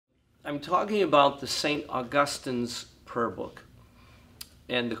I'm talking about the St. Augustine's prayer book.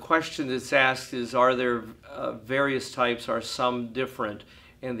 And the question that's asked is, are there various types? Are some different?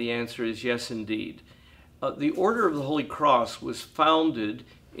 And the answer is yes, indeed. The Order of the Holy Cross was founded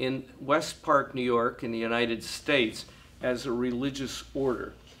in West Park, New York, in the United States as a religious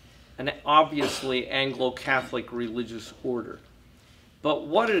order, an obviously Anglo-Catholic religious order. But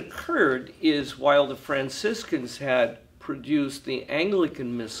what occurred is, while the Franciscans had produced the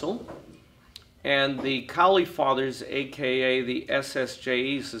Anglican Missal, and the Cowley Fathers, aka the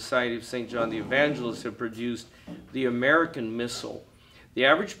SSJE, Society of St. John the Evangelist, have produced the American Missal, the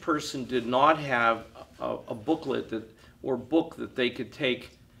average person did not have a booklet or book that they could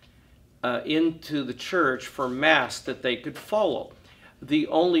take into the church for Mass that they could follow. The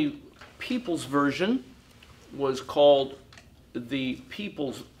only people's version was called the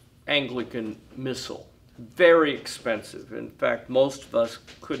People's Anglican Missal. Very expensive. In fact, most of us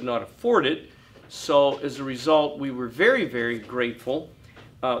could not afford it. So as a result, we were very, very grateful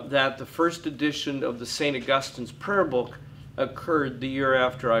that the first edition of the St. Augustine's prayer book occurred the year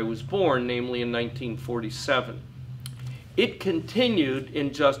after I was born, namely in 1947. It continued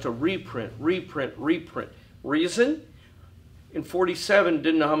in just a reprint. Reason? In 47,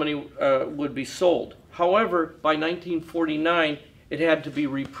 didn't know how many would be sold. However, by 1949, it had to be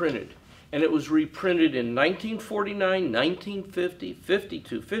reprinted. And it was reprinted in 1949, 1950,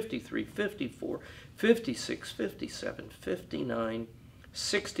 52, 53, 54, 56, 57, 59,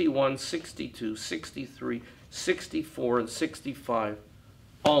 61, 62, 63, 64, and 65,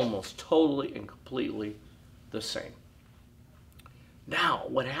 almost totally and completely the same. Now,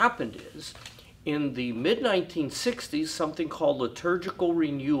 what happened is, in the mid-1960s, something called liturgical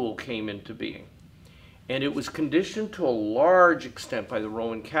renewal came into being. And it was conditioned to a large extent by the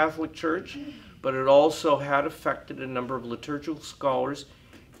Roman Catholic Church, but it also had affected a number of liturgical scholars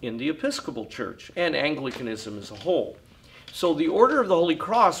in the Episcopal Church and Anglicanism as a whole. So the Order of the Holy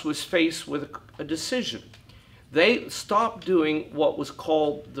Cross was faced with a decision. They stopped doing what was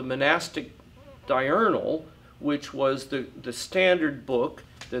called the monastic diurnal, which was the standard book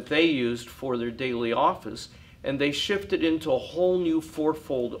that they used for their daily office, and they shifted into a whole new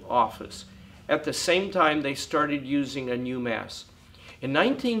fourfold office. At the same time, they started using a new Mass. In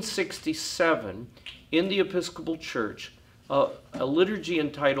 1967, in the Episcopal Church, a liturgy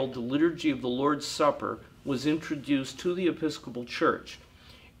entitled the Liturgy of the Lord's Supper was introduced to the Episcopal Church.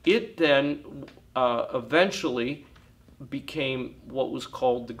 It then eventually became what was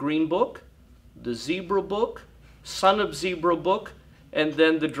called the Green Book, the Zebra Book, Son of Zebra Book, and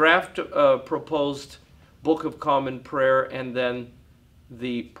then the draft proposed Book of Common Prayer, and then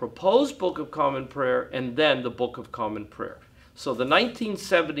the proposed Book of Common Prayer, and then the Book of Common Prayer. So the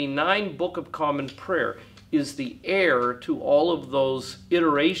 1979 Book of Common Prayer is the heir to all of those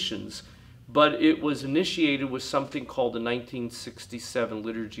iterations, but it was initiated with something called the 1967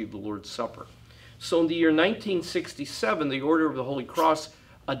 Liturgy of the Lord's Supper. So in the year 1967, the Order of the Holy Cross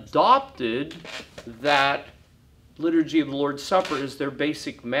adopted that Liturgy of the Lord's Supper as their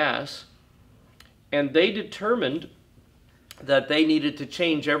basic Mass, and they determined that they needed to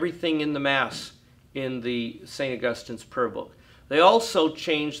change everything in the Mass in the St. Augustine's prayer book. They also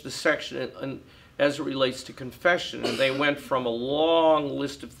changed the section as it relates to confession, and they went from a long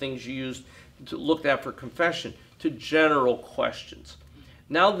list of things you used to look at for confession to general questions.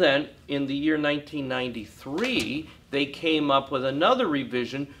 Now then, in the year 1993, they came up with another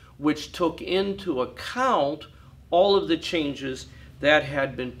revision which took into account all of the changes that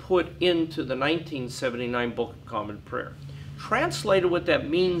had been put into the 1979 Book of Common Prayer. Translated, what that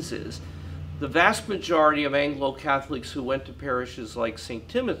means is the vast majority of Anglo-Catholics who went to parishes like St.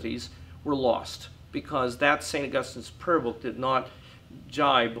 Timothy's were lost because that St. Augustine's prayer book did not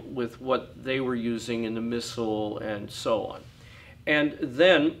jibe with what they were using in the Missal and so on. And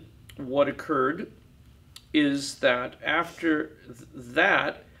then what occurred is that after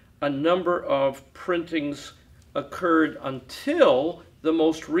that, a number of printings occurred until the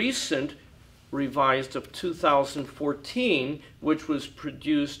most recent revised of 2014, which was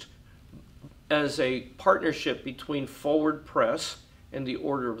produced as a partnership between Forward Press and the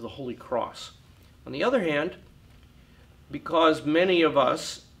Order of the Holy Cross. On the other hand, because many of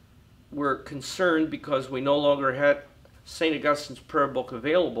us were concerned because we no longer had St. Augustine's prayer book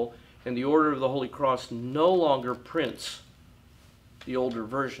available, and the Order of the Holy Cross no longer prints the older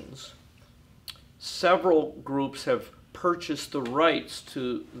versions, several groups have purchased the rights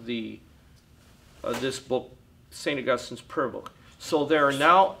to this book, St. Augustine's prayer book. So there are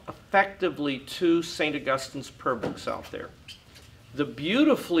now effectively two St. Augustine's prayer books out there. The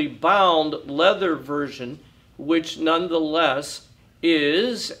beautifully bound leather version, which nonetheless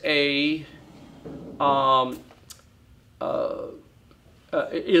is a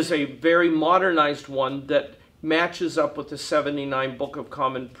very modernized one that matches up with the 79 Book of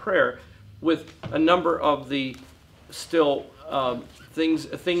Common Prayer, with a number of the still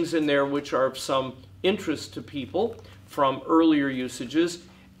things in there which are of some interest to people from earlier usages,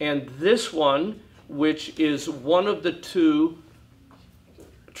 and this one, which is one of the two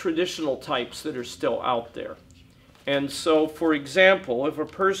traditional types that are still out there. And so, for example, if a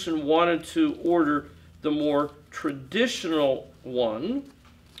person wanted to order the more traditional one,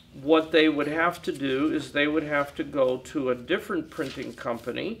 what they would have to do is they would have to go to a different printing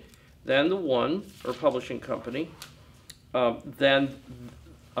company than the one, or publishing company, than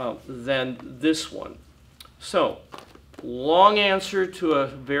this one. So, long answer to a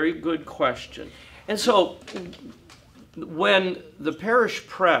very good question. And so, when the parish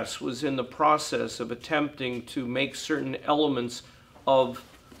press was in the process of attempting to make certain elements of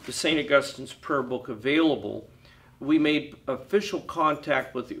the St. Augustine's Prayer Book available, we made official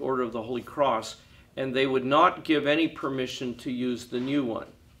contact with the Order of the Holy Cross, and they would not give any permission to use the new one.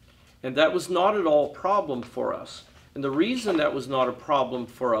 And that was not at all a problem for us. And the reason that was not a problem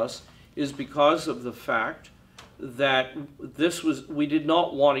for us is because of the fact that we did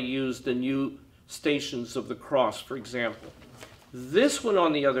not want to use the new Stations of the Cross, for example. This one,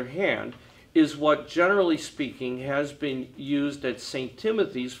 on the other hand, is what, generally speaking, has been used at St.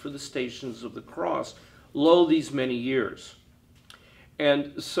 Timothy's for the Stations of the Cross, lo these many years.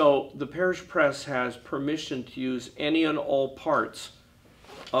 And so the parish press has permission to use any and all parts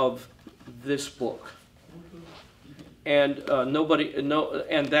of this book. And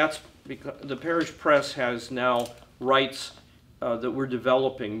and that's because the parish press has now rights that we're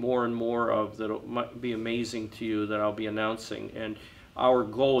developing more and more of, that might be amazing to you, that I'll be announcing. And our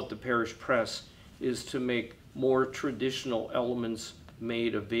goal at the parish press is to make more traditional elements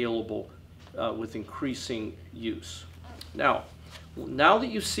made available with increasing use. Now that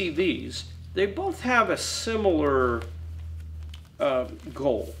you see these, they both have a similar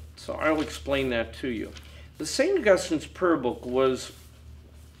goal. So I'll explain that to you. The St. Augustine's Prayer Book was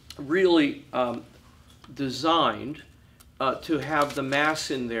really designed to have the Mass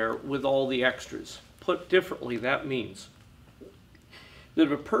in there with all the extras. Put differently, that means that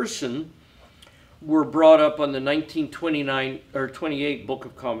if a person were brought up on the 1929 or 28 Book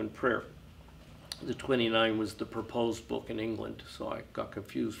of Common Prayer, the 29 was the proposed book in England, so I got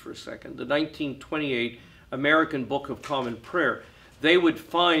confused for a second. The 1928 American Book of Common Prayer, they would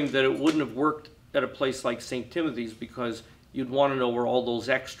find that it wouldn't have worked at a place like St. Timothy's, because you'd want to know where all those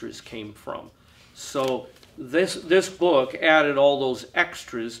extras came from. So this book added all those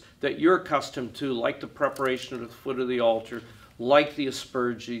extras that you're accustomed to, like the preparation at the foot of the altar, like the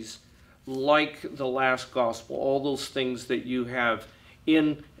asperges, like the last gospel, all those things that you have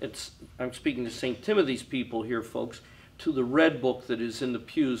in, I'm speaking to St. Timothy's people here, folks, to the red book that is in the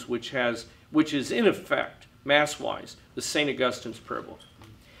pews, which is in effect, Mass-wise, the St. Augustine's Prayer Book.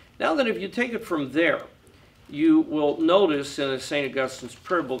 Now that if you take it from there, you will notice in the St. Augustine's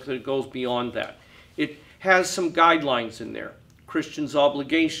Prayer Book that it goes beyond that. It has some guidelines in there, Christians'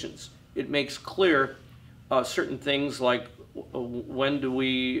 obligations. It makes clear certain things like when do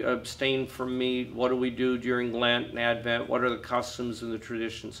we abstain from meat, what do we do during Lent and Advent, what are the customs and the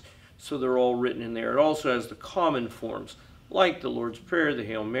traditions. So they're all written in there. It also has the common forms, like the Lord's Prayer, the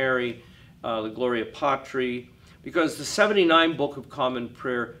Hail Mary, the Gloria Patri, because the 79 Book of Common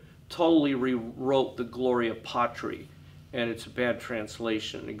Prayer totally rewrote the Gloria Patri, and it's a bad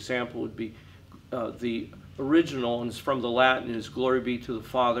translation. An example would be the original, and it's from the Latin, is glory be to the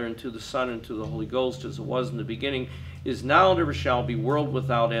Father, and to the Son, and to the Holy Ghost, as it was in the beginning, is now and ever shall be, world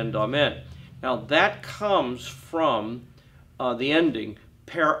without end. Amen. Now that comes from the ending,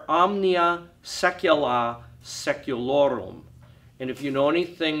 per omnia secula seculorum. And if you know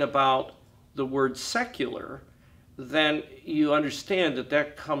anything about the word secular, then you understand that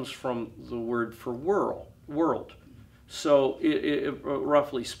that comes from the word for world. So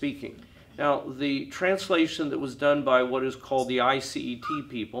roughly speaking. Now, the translation that was done by what is called the ICET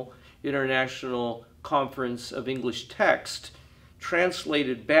people, International Conference of English Text,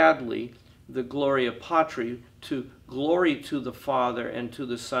 translated badly the Gloria Patri to glory to the Father and to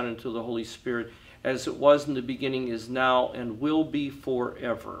the Son and to the Holy Spirit, as it was in the beginning, is now, and will be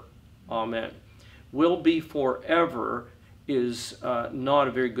forever. Amen. Will be forever is not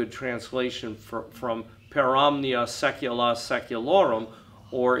a very good translation from per omnia secula seculorum,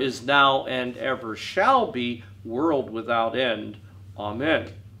 or is now and ever shall be, world without end. Amen.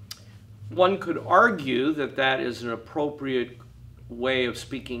 One could argue that that is an appropriate way of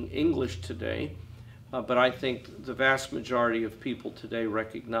speaking English today, but I think the vast majority of people today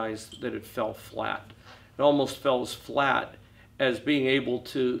recognize that it fell flat. It almost fell as flat as being able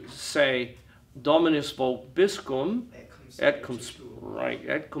to say, Dominus vobiscum et cum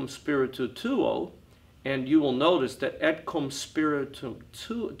spiritu tuo, and you will notice that et cum spiritu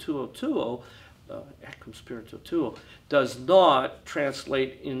tuo, does not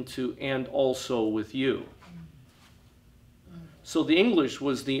translate into and also with you. So the English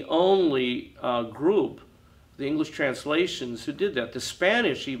was the only group, the English translations, who did that. The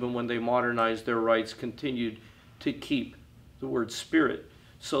Spanish, even when they modernized their rites, continued to keep the word spirit.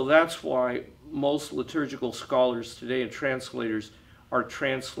 So that's why most liturgical scholars today and translators are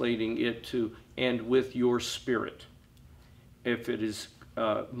translating it to and with your spirit, if it is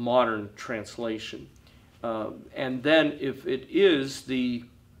modern translation. And then if it is the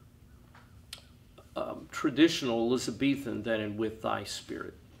traditional Elizabethan, then and with thy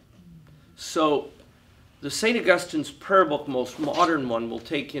spirit. So the St. Augustine's prayer book, most modern one, will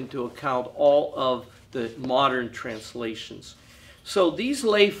take into account all of the modern translations. So these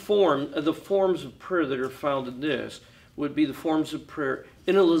lay the forms of prayer that are found in this would be the forms of prayer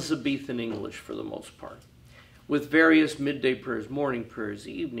in Elizabethan English for the most part, with various midday prayers, morning prayers,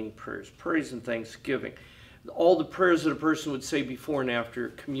 evening prayers, praise and thanksgiving, all the prayers that a person would say before and after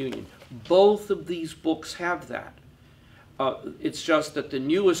communion. Both of these books have that. It's just that the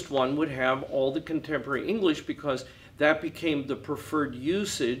newest one would have all the contemporary English because that became the preferred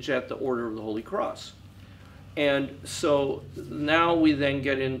usage at the Order of the Holy Cross. And so now we then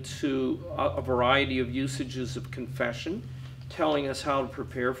get into a variety of usages of confession, telling us how to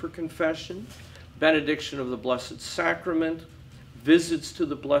prepare for confession, benediction of the Blessed Sacrament, visits to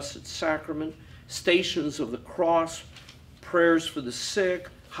the Blessed Sacrament, stations of the cross, prayers for the sick,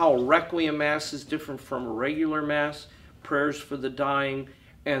 how a Requiem Mass is different from a regular Mass, prayers for the dying,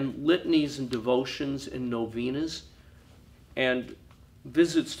 and litanies and devotions and novenas, and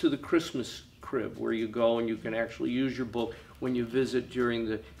visits to the Christmas crib, where you go and you can actually use your book when you visit during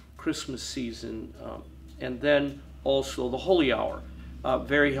the Christmas season. And then also the Holy Hour,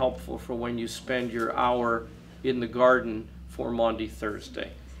 very helpful for when you spend your hour in the garden for Maundy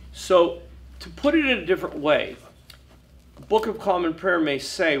Thursday. So to put it in a different way, Book of Common Prayer may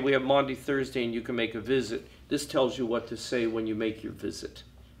say we have Maundy Thursday and you can make a visit. This tells you what to say when you make your visit.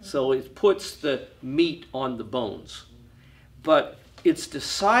 So it puts the meat on the bones. But it's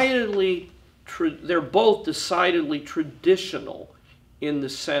decidedly, they're both decidedly traditional in the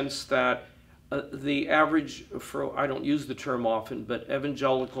sense that the average, I don't use the term often, but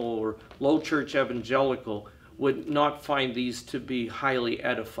evangelical or low church evangelical would not find these to be highly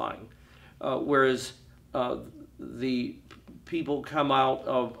edifying. Whereas the people come out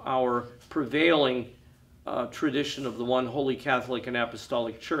of our prevailing tradition of the one Holy Catholic and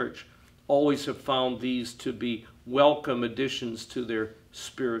Apostolic Church always have found these to be welcome additions to their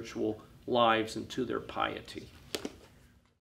spiritual lives and to their piety.